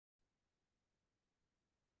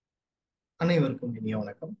அனைவருக்கும் இனிய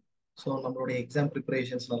வணக்கம். ஸோ நம்மளுடைய எக்ஸாம்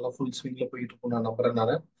ப்ரிப்பரேஷன்ஸ் நல்லா ஃபுல் ஸ்விங்ல போயிட்டு இருக்கும் நான்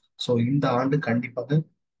நம்புறதுனால. ஸோ இந்த ஆண்டு கண்டிப்பாக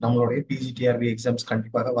நம்மளுடைய பிஜிடிஆர்பி எக்ஸாம்ஸ்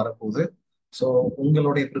கண்டிப்பாக வரப்போகுது. ஸோ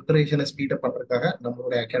உங்களுடைய ப்ரிப்பரேஷனை ஸ்பீடப் பண்றதுக்காக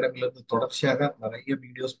நம்மளுடைய அகாடமில இருந்து தொடர்ச்சியாக நிறைய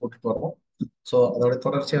வீடியோஸ் போட்டுட்டு வரோம். ஸோ அதோட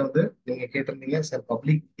தொடர்ச்சியாக நீங்க கேட்டிருந்தீங்க சார்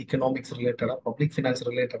பப்ளிக் எக்கனாமிக்ஸ் ரிலேட்டடா பப்ளிக் ஃபினான்ஸ்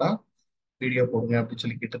ரிலேட்டடா வீடியோ போடுங்க அப்படின்னு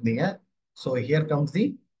சொல்லி கேட்டிருந்தீங்க. So here comes the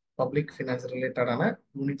public finance ரிலேட்டடான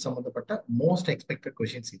யூனிட் சம்பந்தப்பட்ட மோஸ்ட் எக்ஸ்பெக்டட்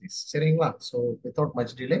கொஷின் சீரிஸ். சரிங்களா? So without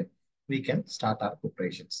much delay we can start R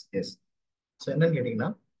preparations. S. So என்னன்னு கேட்டீங்கன்னா,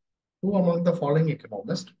 who among the following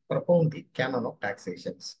economists propound the canon of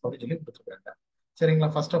taxations அப்படின்னு சொல்லி கொடுத்துருக்காங்க. சரிங்களா?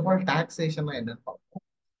 First of all taxation என்னன்னு பார்ப்போம்.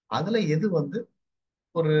 அதுல எது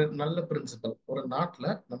ஒரு நல்ல பிரின்சிபல், ஒரு நாட்டுல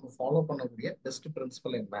நம்ம ஃபாலோ பண்ணக்கூடிய பெஸ்ட்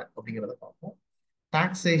பிரின்சிபல் என்ன அப்படிங்கிறத பார்ப்போம்.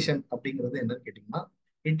 டாக்ஸேஷன் அப்படிங்கிறது என்னன்னு கேட்டீங்கன்னா,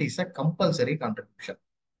 it is a compulsory contribution.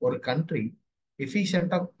 ஒரு கண்ட்ரி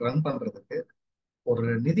எஃபிஷியண்டா ரன் பண்றதுக்கு ஒரு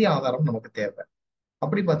நிதி ஆதாரம் நமக்கு தேவை.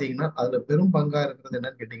 அப்படி பாத்தீங்கன்னா அதுல பெரும் பங்கா இருக்கிறது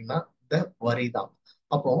என்னன்னு கேட்டீங்கன்னா இந்த வரி தான்.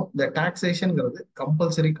 அப்போ இந்த டாக்ஸேஷன்ங்கிறது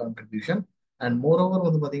compulsory contribution. And more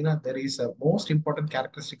over பாத்தீங்கன்னா there is a most important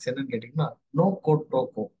characteristics என்னன்னு கேட்டீங்கன்னா நோ கோட்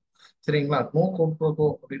ப்ரோகோ. சரிங்களா? நோ கோட் ப்ரோகோ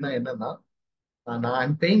அப்படின்னா என்னன்னா, நான்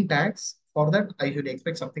I'm paying tax for that I should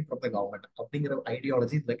expect something from the government அப்படிங்கிற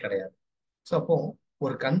ஐடியாலஜி இதுல கிடையாது. ஸோ அப்போ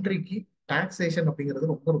ஒரு கண்ட்ரிக்கு டாக்ஸேஷன் அப்படிங்கிறது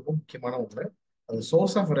ரொம்ப ரொம்ப முக்கியமான ஒன்று. அது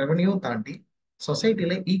சோர்ஸ் ஆஃப் ரெவன்யூ தாண்டி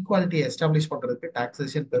சொசைட்டில ஈக்குவாலிட்டியை எஸ்டாப்ளிஷ் பண்றதுக்கு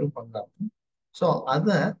டாக்ஸேஷன் பெரும் பங்காகும். ஸோ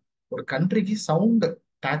அதை ஒரு கண்ட்ரிக்கு சவுண்ட்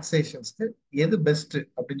டாக்ஸேஷன்ஸ்க்கு எது பெஸ்ட்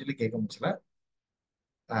அப்படின்னு சொல்லி கேட்க முடியல.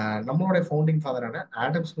 நம்மளோட ஃபவுண்டிங் ஃபாதரான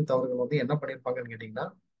ஆடம் ஸ்மித் அவர்கள் என்ன பண்ணியிருப்பாங்கன்னு கேட்டீங்கன்னா,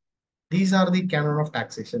 these are the Canon of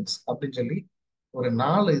taxations அப்படின்னு சொல்லி ஒரு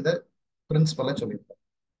 4 இதை பிரின்சிபலா சொல்லியிருப்பாங்க.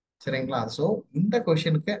 சரிங்களா? ஸோ இந்த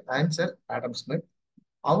கொஸ்டினுக்கு ஆன்சர் ஆடம் ஸ்மித்.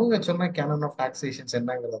 அவங்க சொன்ன கேனன் ஆஃப் டாக்ஸேஷன்ஸ்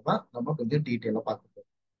என்னங்கிறத தான் நம்ம கொஞ்சம் டீட்டெயிலாக பார்க்க.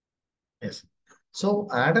 எஸ். ஸோ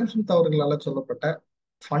ஆடம் ஸ்மித் அவர்களால் சொல்லப்பட்ட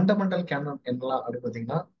ஃபண்டமெண்டல் கேனன் என்னலாம் அப்படின்னு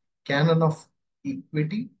பார்த்தீங்கன்னா, Canon of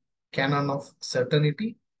equity, Canon of certainty,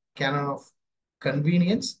 Canon of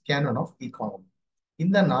convenience, Canon of ஈகானமி.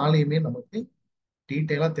 இந்த 4யுமே நமக்கு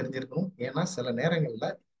டீட்டெயிலாக தெரிஞ்சிருக்கணும். ஏன்னா சில நேரங்களில்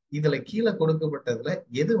இதுல கீழே கொடுக்கப்பட்டதுல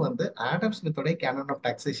எது ஆடம் ஸ்மித்தோட கேனன் ஆஃப்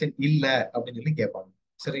டாக்ஸேஷன் இல்ல அப்படின்னு சொல்லி கேட்பாங்க.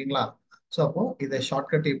 சரிங்களா? ஸோ அப்போ இதை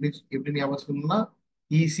ஷார்ட்கட் எப்படி எப்படி ஞாபகம் வச்சுக்கணும்னா,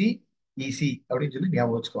 ஈஸி ஈஸி அப்படின்னு சொல்லி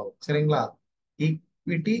ஞாபகம் வச்சுக்கோங்க. சரிங்களா?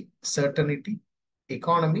 Equity, certainty,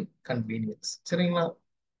 economy, convenience. சரிங்களா?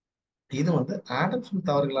 இது ஆடம்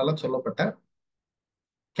ஸ்மித் அவர்களால சொல்லப்பட்ட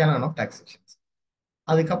கேனன் ஆஃப் டாக்ஸேஷன்.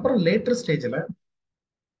 அதுக்கப்புறம் லேட்டர் ஸ்டேஜ்ல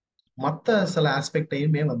மற்ற சில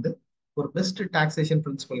ஆஸ்பெக்டையுமே ஒரு பெஸ்ட் டாக்ஸேஷன்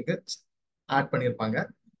பிரின்சிபலுக்கு ஆட் பண்ணியிருப்பாங்க.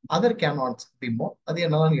 அதர் கேனான்ஸ் அப்படிமோ அது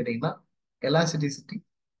என்னதான் கேட்டீங்கன்னா, elasticity,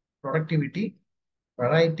 productivity,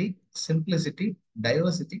 variety, simplicity,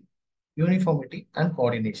 diversity, uniformity and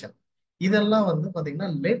coordination. இதெல்லாம் பாத்தீங்கன்னா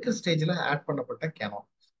லேட்டர் ஸ்டேஜ்ல ஆட் பண்ணப்பட்ட கேனான்.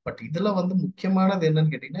 பட் இதுல முக்கியமானது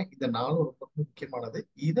என்னன்னு கேட்டீங்கன்னா, இந்த 4 ரொம்ப முக்கியமானது.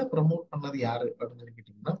 இதை ப்ரமோட் பண்ணது யாரு அப்படின்னு சொல்லி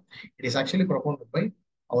கேட்டீங்கன்னா, it is actually promoted by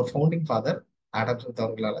our founding father Adam Smith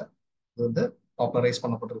அவர்களால இது பாப்புலரைஸ்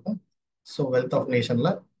பண்ணப்பட்டிருக்கும். ஸோ வெல்த் ஆஃப் நேஷன்ல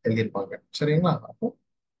எழுதியிருப்பாங்க. சரிங்களா? அப்போ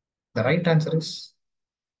the right answer is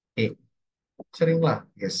a. சரிங்களா?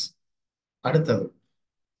 எஸ். அடுத்தது,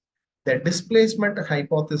 த displacement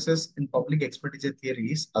hypothesis in public expenditure theory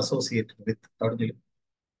is associated with அப்படின்னு சொல்லி.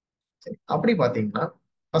 சரி, அப்படி பார்த்தீங்கன்னா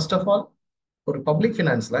ஃபர்ஸ்ட் ஆஃப் ஆல் ஒரு பப்ளிக்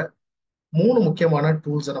ஃபினான்ஸ்ல 3 முக்கியமான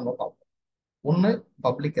டூல்ஸை நம்ம பார்ப்போம். ஒன்று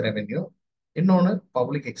பப்ளிக் ரெவென்யூ, இன்னொன்று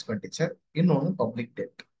பப்ளிக் எக்ஸ்பெண்டிச்சர், இன்னொன்று பப்ளிக்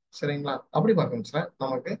டெட். சரிங்களா? அப்படி பார்க்கணுச்சுன்னா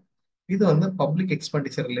நமக்கு இது பப்ளிக்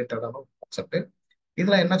எக்ஸ்பெண்டிச்சர் ரிலேட்டடான கான்செப்ட்.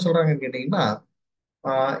 இதுல என்ன சொல்றாங்கன்னு கேட்டீங்கன்னா,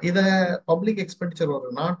 இத பப்ளிக் எக்ஸ்பெண்டிச்சர், ஒரு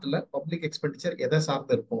நாட்டுல பப்ளிக் எக்ஸ்பெண்டிச்சர் எதை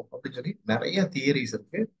சார்ந்து இருக்கும் அப்படின்னு சொல்லி நிறைய தியரிஸ்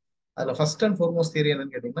இருக்கு. அதுல ஃபர்ஸ்ட் அண்ட் ஃபார்மோஸ்ட் தியரி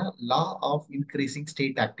என்னன்னு கேட்டீங்கன்னா, law of increasing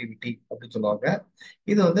state activity அப்படின்னு சொல்லுவாங்க.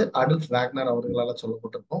 இது அடல்ஃப் வேக்னர் அவர்களால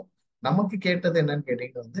சொல்லப்பட்டிருக்கும். நமக்கு கேட்டது என்னன்னு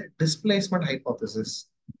கேட்டீங்கன்னா டிஸ்பிளேஸ்மெண்ட் ஹைபோதிசிஸ்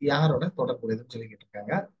யாரோட தொடர்புடையதுன்னு சொல்லி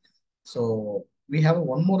கேட்டிருக்காங்க. So we have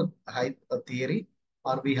one more theory,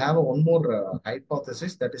 or we have one more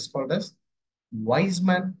hypothesis that is called as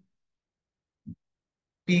Weisman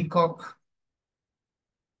Peacock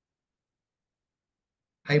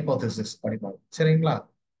hypothesis படிப்பாங்க. சரிங்களா?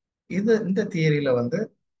 இந்த தியரியில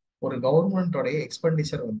ஒரு கவர்மெண்டோடைய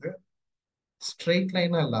எக்ஸ்பெண்டிச்சர் ஸ்ட்ரெயிட்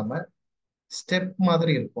லைனா இல்லாம ஸ்டெப்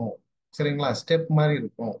மாதிரி இருக்கும். சரிங்களா? ஸ்டெப் மாதிரி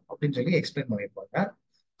இருக்கும் அப்படின்னு சொல்லி எக்ஸ்பிளைன் பண்ணியிருப்பாங்க.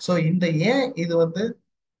 ஸோ இந்த ஏன் இது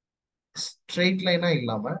ஸ்ட்ரெயிட் லைனா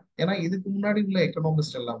இல்லாம, ஏன்னா இதுக்கு முன்னாடி உள்ள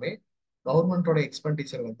எக்கனாமிஸ்ட் எல்லாமே கவர்மெண்டோட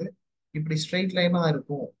எக்ஸ்பெண்டிச்சர் இப்படி ஸ்ட்ரெயிட் லைனா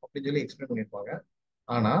இருக்கும் அப்படின்னு சொல்லி எக்ஸ்பிளைன் பண்ணியிருப்பாங்க.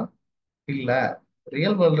 ஆனா இல்ல,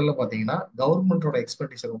 ரியல் வேர்ல்டுல பாத்தீங்கன்னா கவர்மெண்டோட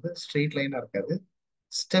எக்ஸ்பெண்டிச்சர் ஸ்ட்ரெயிட் லைனா இருக்காது,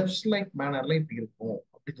 ஸ்டெப்ஸ் லைக் மேனர்ல இப்படி இருக்கும்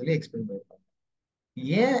அப்படின்னு சொல்லி எக்ஸ்பிளைன் பண்ணியிருப்பாங்க.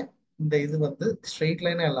 ஏன் இந்த இது வந்து ஸ்ட்ரெயிட்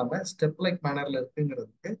லைனா இல்லாம ஸ்டெப் லைக் மேனர்ல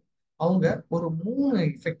இருக்குங்கிறதுக்கு அவங்க ஒரு 3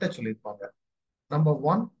 எஃபெக்டை சொல்லியிருப்பாங்க. Number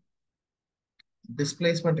 1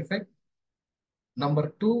 displacement effect, number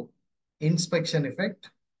 2 inspection effect,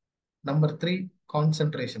 number 3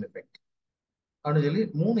 concentration effect அப்படின்னு சொல்லி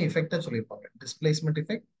 3 எஃபெக்டை சொல்லியிருப்பாங்க. Displacement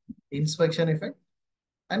effect, inspection effect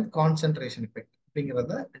and concentration effect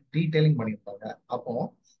அப்படிங்கிறத டீடைலிங் பண்ணியிருப்பாங்க. அப்போ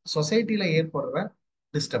சொசைட்டில ஏற்படுற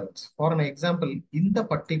டிஸ்டர்பன்ஸ், ஃபார் அன் எக்ஸாம்பிள் இந்த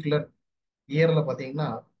பர்டிகுலர் இயர்ல பாத்தீங்கன்னா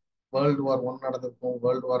வேர்ல்டு வார் 1 நடந்திருக்கும்,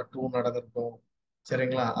 வேர்ல்டு வார் 2 நடந்திருக்கும்,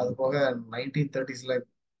 சரிங்களா? அது போக 1930ஸ்ல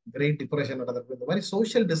கிரேட் டிப்ரெஷன் நடந்திருக்கும். இந்த மாதிரி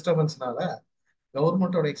சோஷியல் டிஸ்டர்பன்ஸ்னால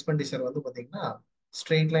கவர்மெண்டோட எக்ஸ்பெண்டிச்சர் வந்து பாத்தீங்கன்னா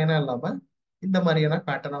ஸ்ட்ரெயிட் லைனா இல்லாம இந்த மாதிரியான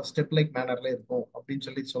பேட்டர்ன் ஆஃப் ஸ்டெப் லைக் மேனர்ல இருக்கும் அப்படின்னு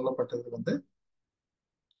சொல்லி சொல்லப்பட்டது வந்து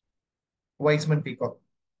வைஸ்மன் பீகாக்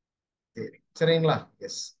தேரி, சரிங்களா?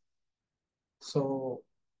 எஸ். ஸோ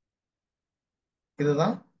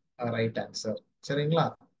இதுதான் ரைட் ஆன்சர், சரிங்களா?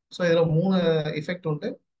 ஸோ இதுல 3 எஃபெக்ட் உண்டு.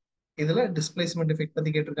 இதுல டிஸ்பிளேஸ்மெண்ட் எஃபெக்ட்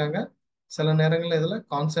பத்தி கேட்டிருக்காங்க. சில நேரங்கள்ல இதுல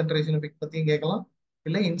கான்சென்ட்ரேஷன் எஃபெக்ட் பத்தியும் கேட்கலாம்,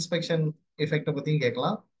 இல்ல இன்ஸ்பெக்ஷன் எஃபெக்ட் பத்தியும்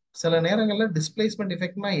கேட்கலாம். சில நேரங்கள்ல டிஸ்பிளேஸ்மெண்ட்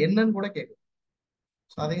எஃபெக்ட்னா என்னன்னு கூட கேட்கும்.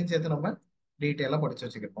 ஸோ அதையும் சேர்த்து நம்ம டீட்டெயிலா படிச்சு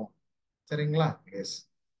வச்சுக்கிட்டோம், சரிங்களா? எஸ்.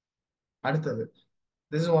 அடுத்தது,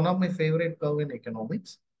 this is one of my favourite curve in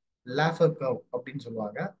economics, lawful curve அப்படின்னு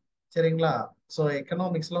சொல்லுவாங்க, சரிங்களா? ஸோ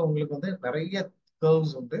எக்கனாமிக்ஸ்ல உங்களுக்கு வந்து நிறைய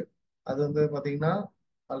கர்வ்ஸ் உண்டு. அது வந்து பாத்தீங்கன்னா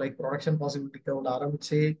லைக் ப்ரொடக்ஷன் பாசிபிலிட்டி கர்வ்ல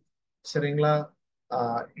ஆரம்பிச்சு, சரிங்களா,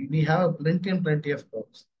 we have plenty and plenty of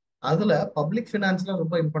curves. அதுல பப்ளிக் ஃபினான்ஸ்ல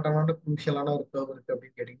ரொம்ப இம்பார்ட்டன்டான குரூஷியலான ஒரு கர்வ் இருக்கு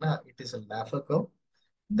அப்படின்னு கேட்டீங்கன்னா இட் இஸ் லாஃபர் கர்வ்.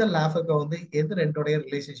 இந்த லாஃபர் கர்வ் வந்து எது ரெண்டோடைய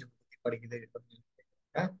ரிலேஷன்ஷிப் பத்தி படிக்குது அப்படின்னு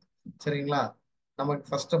கேட்குறாங்க, சரிங்களா? நமக்கு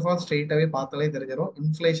ஃபர்ஸ்ட் ஆஃப் ஆல் ஸ்ட்ரெயிட்டாவே பார்த்தாலே தெரிஞ்சிடும்,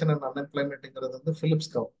 இன்ஃபிளேஷன் அண்ட் அன்எம்ப்ளாய்மெண்ட்ங்கிறது வந்து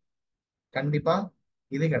பிலிப்ஸ் கர்வ். கண்டிப்பா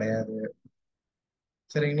இது கிடையாது,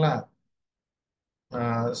 சரிங்களா?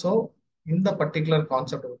 ஸோ இந்த பர்டிகுலர்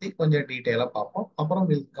கான்செப்ட் பத்தி கொஞ்சம் டீட்டெயிலா பார்ப்போம், அப்புறம்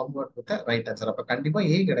வில் கம்வர்ட் வித் ரைட் ஆன்சர். அப்ப கண்டிப்பா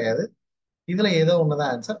ஏ கிடையாது, இதுல ஏதோ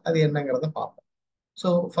ஒண்ணுதான் ஆன்சர், அது என்னங்கிறத பார்ப்போம். So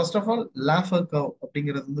first of all lawful curve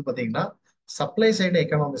அப்படிங்கிறது வந்து பாத்தீங்கன்னா சப்ளை சைடு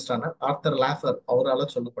எக்கனாமிஸ்டான ஆர்த்தர் லாஃபர் அவரால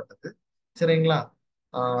சொல்லப்பட்டது, சரிங்களா?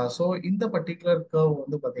 ஸோ இந்த பர்டிகுலர் கர்வ்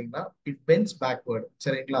வந்து பாத்தீங்கன்னா இட் பென்ஸ் பேக்வேர்டு,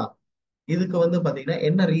 சரிங்களா? இதுக்கு வந்து பாத்தீங்கன்னா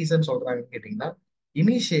என்ன ரீசன் சொல்றாங்கன்னு கேட்டீங்கன்னா,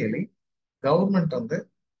 இனிஷியலி கவர்மெண்ட் வந்து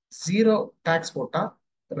ஜீரோ டாக்ஸ் போட்டா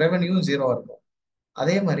ரெவென்யூ ஜீரோவா இருக்கும்.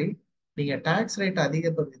 அதே மாதிரி நீங்க டாக்ஸ் ரேட்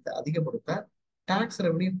அதிகப்படுத்த டாக்ஸ்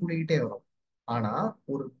ரெவென்யூ கூடிக்கிட்டே வரும். ஆனா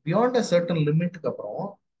ஒரு பியாண்ட் அ சர்டன் லிமிட்டுக்கு அப்புறம்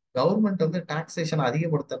கவர்மெண்ட் வந்து டாக்ஸேஷன்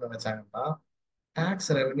அதிகப்படுத்த நினைச்சாங்கன்னா டாக்ஸ்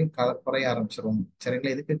ரெவென்யூ குறைய ஆரம்பிச்சிடும்,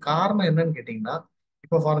 சரிங்களா? இதுக்கு காரணம் என்னன்னு கேட்டீங்கன்னா,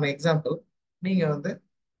 இப்போ ஃபார் எக்ஸாம்பிள் நீங்க வந்து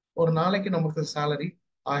ஒரு நாளைக்கு நமக்கு சேலரி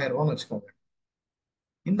 1000 ரூபான்னு வச்சுக்கோங்க.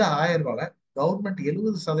 இந்த 1000 ரூபால கவர்மெண்ட்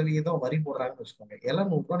 70% வரி போடுறாங்கன்னு வச்சுக்கோங்க.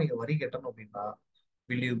 700 ரூபாய் நீங்க வரி கட்டணும் அப்படின்னா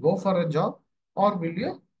will you go for a job or will you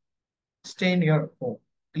stay in your home?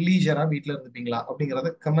 லீஜரா வீட்ல இருந்துப்பீங்களா அப்படிங்கறத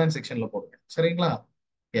கமெண்ட் செக்ஷன்ல போடுங்க, சரிங்களா?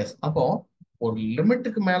 எஸ். அப்போ ஒரு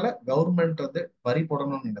லிமிட்டுக்கு மேல கவர்மெண்ட் வந்து வரி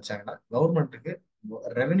போடணும்னு நினைச்சாங்கன்னா கவர்மெண்ட்டுக்கு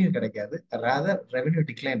ரெவென்யூ கிடைக்காது, ரேதர் ரெவென்யூ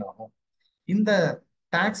டிக்ளைன் ஆகும். இந்த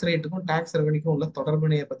டாக்ஸ் ரேட்டுக்கும் டாக்ஸ் ரெவென்யூக்கும் உள்ள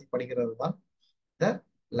தொடர்பினையை பத்தி படிக்கிறது தான் இந்த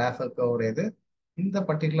லாஃபர் கர்வோட இது. இந்த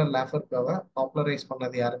பர்டிகுலர் லாஃபர் கர்வை பாப்புலரைஸ்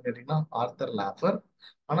பண்ணது யாருன்னு கேட்டீங்கன்னா ஆர்த்தர் லாஃபர்.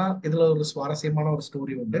 ஆனா இதுல ஒரு சுவாரஸ்யமான ஒரு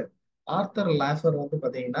ஸ்டோரி உண்டு. ஆர்த்தர் லாஃபர் வந்து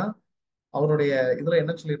பாத்தீங்கன்னா அவருடைய இதுல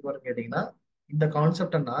என்ன சொல்லியிருப்பாருன்னு கேட்டீங்கன்னா, இந்த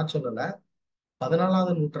கான்செப்டை நான் சொல்லல,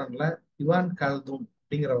 14வது நூற்றாண்டுல யுவான் கால்தூன்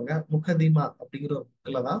அப்படிங்கிறவங்க முக்கதீமா அப்படிங்கிற ஒரு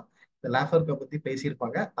புக்ல தான் இந்த லாஃபர் கர்வ் பத்தி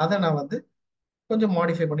பேசியிருப்பாங்க. அதை நான் வந்து கொஞ்சம்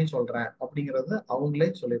மாடிஃபை பண்ணி சொல்றேன் அப்படிங்கிறது அவங்களே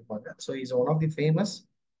சொல்லியிருப்பாங்க. So is one of the famous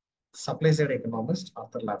supply side economist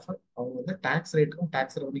author lawful. அவங்க வந்து டாக்ஸ் ரேட்டுக்கும்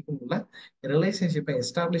டாக்ஸ் ரெவன்யூக்கும் உள்ள ரிலேஷன்ஷிப்பை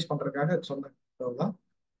எஸ்டாப்ளிஷ் பண்றதுக்காக சொன்ன curve தான்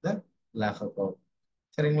இந்த லாஃபர் கர்வ்,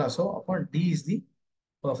 சரிங்களா? ஸோ அப்போ D is the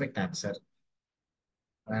perfect answer.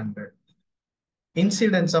 And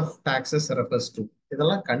incidence of taxes refers to,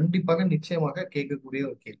 இதெல்லாம் கண்டிப்பாக நிச்சயமாக கேட்கக்கூடிய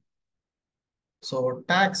ஒரு கேள்வி. ஸோ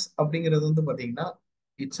டாக்ஸ் அப்படிங்கிறது வந்து பாத்தீங்கன்னா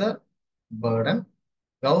இட்ஸ் அ பேர்டன்.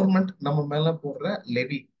 கவர்மெண்ட் நம்ம மேல போடுற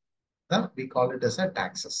லெவி தான் we call it as a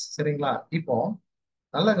taxes, சரிங்களா? இப்போ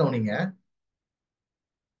நல்லா கவனிங்க,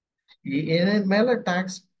 என் மேல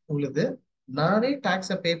டாக்ஸ் உழுது, நானே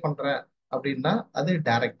டாக்ஸை பே பண்றேன் அப்படின்னா அது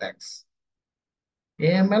டைரக்ட் டாக்ஸ்.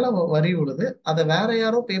 என் மேல வரி உழுது, அதை வேற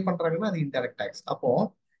யாரோ பே பண்றாங்கன்னா அது இன்டைரக்ட் டாக்ஸ். அப்போ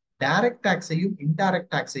டைரக்ட் டாக்ஸையும்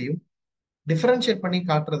இன்டைரக்ட் டாக்ஸையும் டிஃபரன்ஷியேட் பண்ணி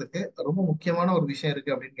காட்டுறதுக்கு ரொம்ப முக்கியமான ஒரு விஷயம்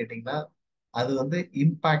இருக்கு அப்படின்னு கேட்டீங்கன்னா அது வந்து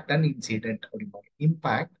இம்பாக்ட் அண்ட் இன்சிடென்ட் அப்படிம்பாங்க.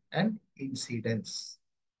 Impact and incidence,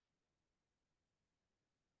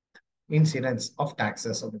 incidence of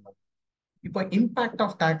taxes அப்படிம்பாங்க. இப்போ இம்பாக்ட்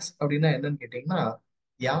ஆஃப் டாக்ஸ் அப்படின்னா என்னன்னு கேட்டீங்கன்னா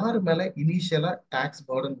யாரு மேல இனிஷியலா டாக்ஸ்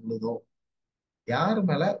பேர்டன் விழுதோ யார்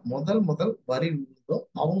மேல முதல் முதல் வரி விழுதோ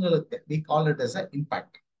அவங்களுக்கு we call it as a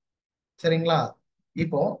impact. சரிங்களா?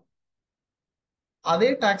 இப்போ அதே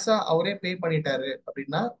டாக்ஸா அவரே பே பண்ணிட்டாரு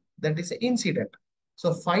அப்படின்னா that is incident. So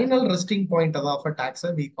final resting point of a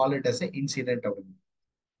டாக்ஸை we call it as incident அப்படின்னு.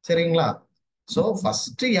 சரிங்களா? ஸோ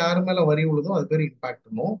ஃபர்ஸ்ட் யார் மேல வரி விழுதோ அது பேர்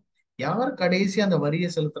இம்பாக்ட்னும், யார் கடைசி அந்த வரியை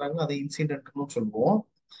செலுத்துறாங்க அதை இன்சிடென்ட்னு சொல்லுவோம்.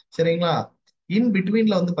 சரிங்களா? இன்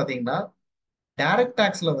பிட்வீன்ல வந்து பாத்தீங்கன்னா டைரக்ட்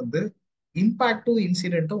டாக்ஸ்ல வந்து இம்பாக்டும்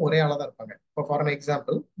இன்சிடென்ட்டும் ஒரே ஆளா தான் இருப்பாங்க. இப்போ ஃபார் அன்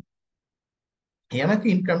எக்ஸாம்பிள், எனக்கு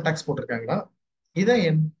இன்கம் டாக்ஸ் போட்டிருக்காங்கன்னா இதை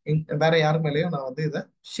வேற யாரு மேலேயும் நான் வந்து இதை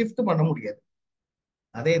ஷிஃப்ட் பண்ண முடியாது.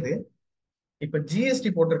 அதே இது இப்ப ஜிஎஸ்டி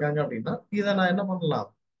போட்டிருக்காங்க அப்படின்னா இதை நான் என்ன பண்ணலாம்,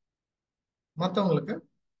 மற்றவங்களுக்கு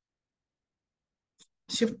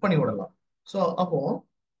ஷிஃப்ட் பண்ணி விடலாம். ஸோ அப்போ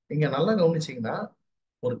நீங்க நல்லா கவனிச்சீங்கன்னா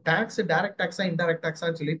ஒரு டாக்ஸ் டைரக்ட் டாக்ஸா இன்டைரக்ட்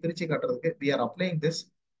டாக்ஸான்னு சொல்லி பிரிச்சு காட்டுறதுக்கு we are அப்ளைங் this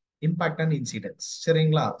impact and incidents.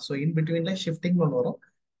 சரிங்களா? ஸோ இன் பிட்வீன்ல ஷிஃப்டிங் ஒன்று வரும்.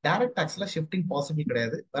 டைரக்ட் டாக்ஸ்ல ஷிஃப்டிங் பாசிபிள்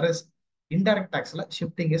கிடையாது, வேற indirect டாக்ஸ்ல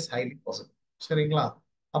shifting is highly possible. சரிங்களா?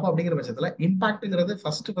 அப்ப அப்படிங்கிற பட்சத்துல இம்பாக்ட்ங்கிறது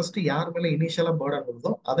ஃபர்ஸ்ட் யார் மேல இனிஷியலா பேர்டன்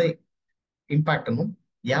வருதோ அதை இம்பாக்ட்னும்,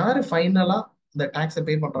 யாரு ஃபைனலா இந்த டாக்ஸை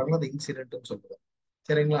பே பண்றாங்களோ அது இன்சிடென்ட்னு சொல்லுவோம்.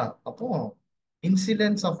 சரிங்களா? அப்போ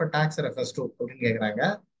incidents of a tax refers to அப்படின்னு கேக்குறாங்க.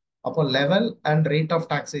 அப்போ லெவல் அண்ட் ரேட் ஆஃப்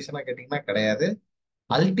டாக்ஸேஷனா கேட்டீங்கன்னா கிடையாது.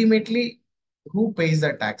 Ultimately who base the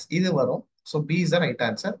tax இது வரும். So B is the right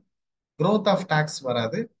answer. growth of tax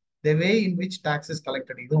வராது. த வே in which tax is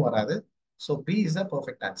collected இதுவும் வராது. So B is the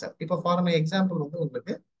perfect answer. இப்போ ஃபார் எக்ஸாம்பிள் வந்து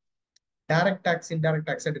உங்களுக்கு டைரக்ட் டாக்ஸ் இன்டைரக்ட்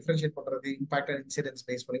டாக்ஸை டிஃபரன்ஷியேட் பண்றது impact and incidence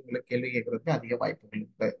base பண்ணி உங்களுக்கு கேள்வி கேட்கறதுக்கு அதிக வாய்ப்புகள்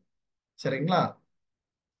இருக்கு. சரிங்களா?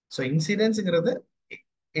 So இன்சிடென்ட்ஸ்ங்கிறது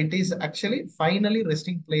it is actually finally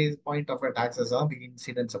resting place point of a taxes of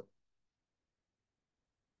incidents.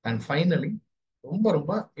 And finally ரொம்ப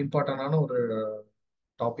ரொம்ப இம்பார்ட்டன்டான ஒரு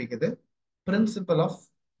டாபிக் இது, principal of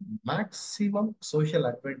maximum social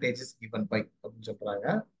advantages given by அப்படின்னு சொல்றாங்க.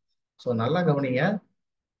 ஸோ நல்லா கவனிங்க.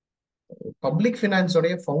 பப்ளிக்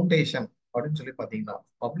ஃபினான்ஸோடைய ஃபவுண்டேஷன் அப்படின்னு சொல்லி பார்த்தீங்கன்னா,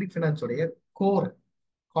 பப்ளிக் ஃபினான்ஸோடைய கோர்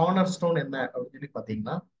கார்னர் ஸ்டோன் என்ன அப்படின்னு சொல்லி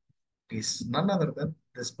பார்த்தீங்கன்னா is none other then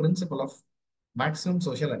this principal of maximum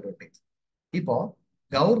social advantage. இப்போ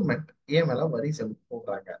கவர்மெண்ட் ஏன் மேல வரி செலுத்த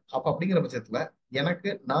போடுறாங்க. அப்ப அப்படிங்கிற பட்சத்துல எனக்கு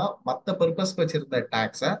நான் மத்த பர்பஸ்க்கு வச்சிருந்த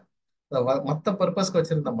டாக்ஸ, மத்த பர்பஸ்க்கு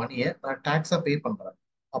வச்சிருந்த மணியை நான் டாக்ஸா பே பண்றேன்.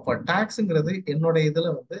 அப்ப டாக்ஸ்ங்கிறது என்னோட இதுல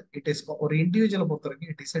வந்து இட் இஸ் ஒரு இண்டிவிஜுவலை பொறுத்த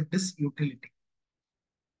வரைக்கும் it is a dish utility.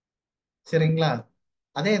 சரிங்களா?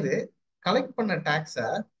 அதே இது கலெக்ட் பண்ண டாக்ஸ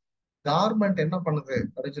கவர்மெண்ட் என்ன பண்ணுது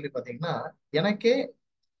அப்படின்னு சொல்லி பாத்தீங்கன்னா, எனக்கே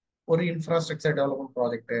ஒரு இன்ஃப்ராஸ்ட்ரக்சர் டெவலப்மெண்ட்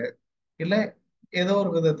ப்ராஜெக்ட் இல்ல ஏதோ ஒரு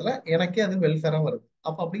விதத்துல எனக்கே அது வெல்ஃபேரா வருது.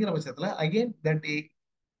 அப்ப அப்படிங்கிற பட்சத்துல அகைன் தட்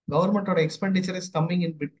கவர்மெண்டோட expenditure is coming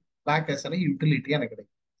in bit back as a utility எனக்கு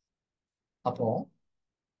கிடைக்கும். அப்போ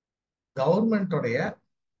கவர்மெண்டோடைய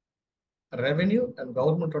ரெவென்யூ அண்ட்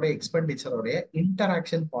கவர்மெண்டோட எக்ஸ்பெண்டிச்சரோடைய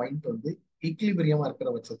இன்டராக்ஷன் பாயிண்ட் வந்து ஈக்லிபிரியமா இருக்கிற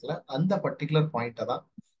பட்சத்துல அந்த பர்டிகுலர் பாயிண்ட்டை தான்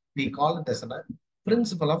we call it as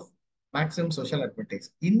principal of maximum social advantage.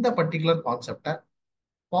 இந்த பர்டிகுலர் கான்செப்டை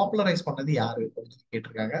பாப்புலரைஸ் பண்ணது யாரு அப்படின்னு சொல்லி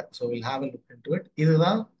கேட்டிருக்காங்க. So will have a look into it.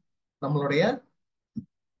 இதுதான் நம்மளுடைய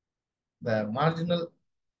இந்த மார்ஜினல்,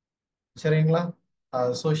 சரிங்களா,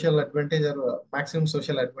 social advantage maximum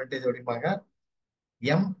social advantage அப்படிம்பாங்க.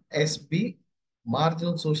 MSP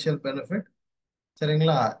marginal social benefit.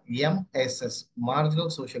 சரிங்களா? MSS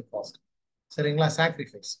marginal social cost. சரிங்களா?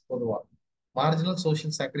 சாக்ரிஃபைஸ் பொதுவா மார்ஜினல்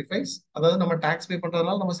சோஷியல் சாக்ரிஃபைஸ், அதாவது நம்ம டாக்ஸ் பே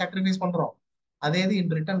பண்றதுனால நம்ம சாக்ரிஃபைஸ் பண்றோம். அதே இது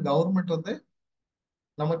இன் ரிட்டர்ன் கவர்மெண்ட் வந்து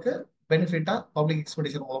நமக்கு பெனிஃபிட்டா பப்ளிக்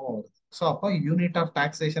எக்ஸ்பெண்டிச்சர் மூலமா வருது. ஸோ அப்போ unit of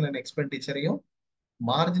taxation and எக்ஸ்பெண்டிச்சரையும்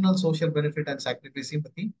marginal social benefit and சாக்ரிஃபைஸையும்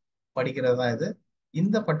பத்தி படிக்கிறது தான் இது.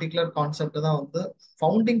 இந்த பர்டிகுலர் கான்செப்ட் தான் வந்து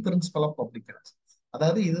founding principal of public finance.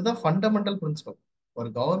 அதாவது இதுதான் ஃபண்டமெண்டல் பிரின்சிபல்.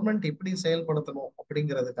 ஒரு கவர்மெண்ட் எப்படி செயல்படுத்தணும்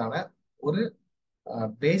அப்படிங்கிறதுக்கான ஒரு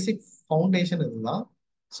பேசிக் ஃபவுண்டேஷன் இதுதான்.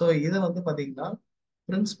 ஸோ இதை வந்து பாத்தீங்கன்னா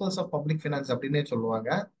பிரின்சிபல்ஸ் ஆஃப் பப்ளிக் ஃபைனான்ஸ் அப்படின்னே சொல்லுவாங்க.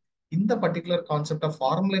 இந்த பர்டிகுலர் கான்செப்டை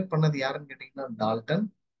ஃபார்முலேட் பண்ணது யாருன்னு கேட்டீங்கன்னா டால்டன்.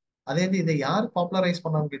 அதே இது இதை யார் பாப்புலரைஸ்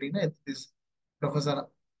பண்ணான்னு கேட்டீங்கன்னா ப்ரொஃபசர்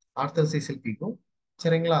ஆர்த்தர் சிசில் பிகோ.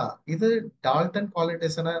 சரிங்களா? இது Dalton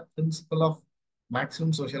குவாலிட்டேஷன principal of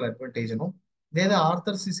maximum social அட்வான்டேஜனும், இதே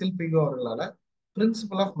ஆர்த்தர் சிசில் பிகோ அவர்களால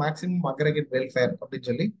principal of maximum aggregate welfare அப்படின்னு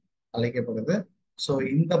சொல்லி அழைக்கப்படுது. ஸோ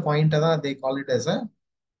இந்த பாயிண்ட்டை தான் தே call it as a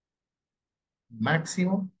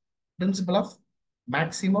maximum principal of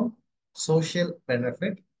maximum social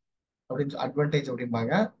benefit அப்படின்னு அட்வான்டேஜ்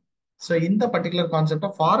அப்படிம்பாங்க. ஸோ இந்த பர்டிகுலர் கான்செப்டை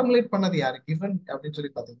ஃபார்முலேட் பண்ணது யாரு கிவன் அப்படின்னு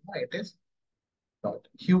சொல்லி பார்த்தீங்கன்னா it is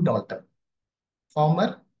Hugh Dalton,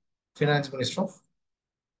 farmer finance minister of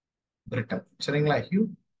Britain. சரிங்களா? Hugh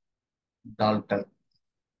Dalton.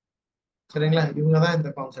 சரிங்களா? இவங்க தான் இந்த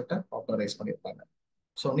கான்செப்டை பாப்புலரைஸ் பண்ணியிருப்பாங்க.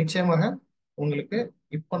 ஸோ நிச்சயமாக உங்களுக்கு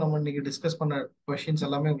இப்போ நம்ம இன்னைக்கு டிஸ்கஸ் பண்ண கொஸ்டின்ஸ்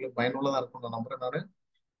எல்லாமே உங்களுக்கு பயனுள்ளதா இருக்கும் நான் நம்புறேன் நான்.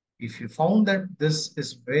 If you found that this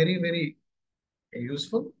is very very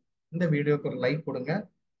useful, இந்த வீடியோக்கு ஒரு லைக் கொடுங்க.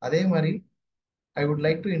 அதே மாதிரி I would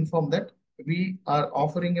like to inform that we are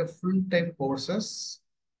offering a full-time courses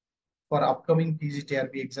for upcoming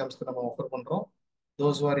PGTRB exams that நம்ம offer பண்றோம்.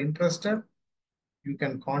 Those who are interested, you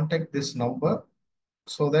can contact this number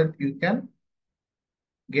so that you can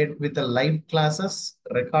get with the live classes,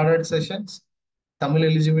 recorded sessions, Tamil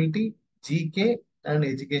eligibility, GK and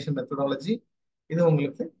education methodology. இது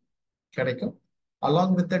உங்களுக்கு கிடைக்கும்.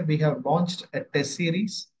 Along with that, we have launched a test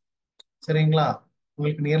series. சரிங்களா?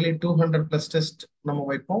 உங்களுக்கு nearly 200 plus test நம்ம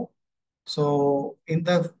வைப்போம். So இந்த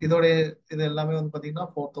இதோட இது எல்லாமே வந்து பார்த்தீங்கன்னா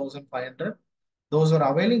 4500. Those are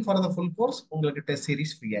availing for the full course உங்களுக்கு டெஸ்ட்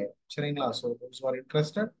சீரிஸ் ஃப்ரீ ஆயிடும். சரிங்களா? So those are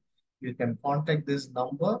interested, you can contact this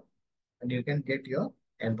number and you can get your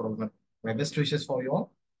enrollment. My best wishes for you all.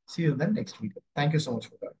 See you in the next video. Thank you so much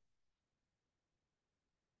for that.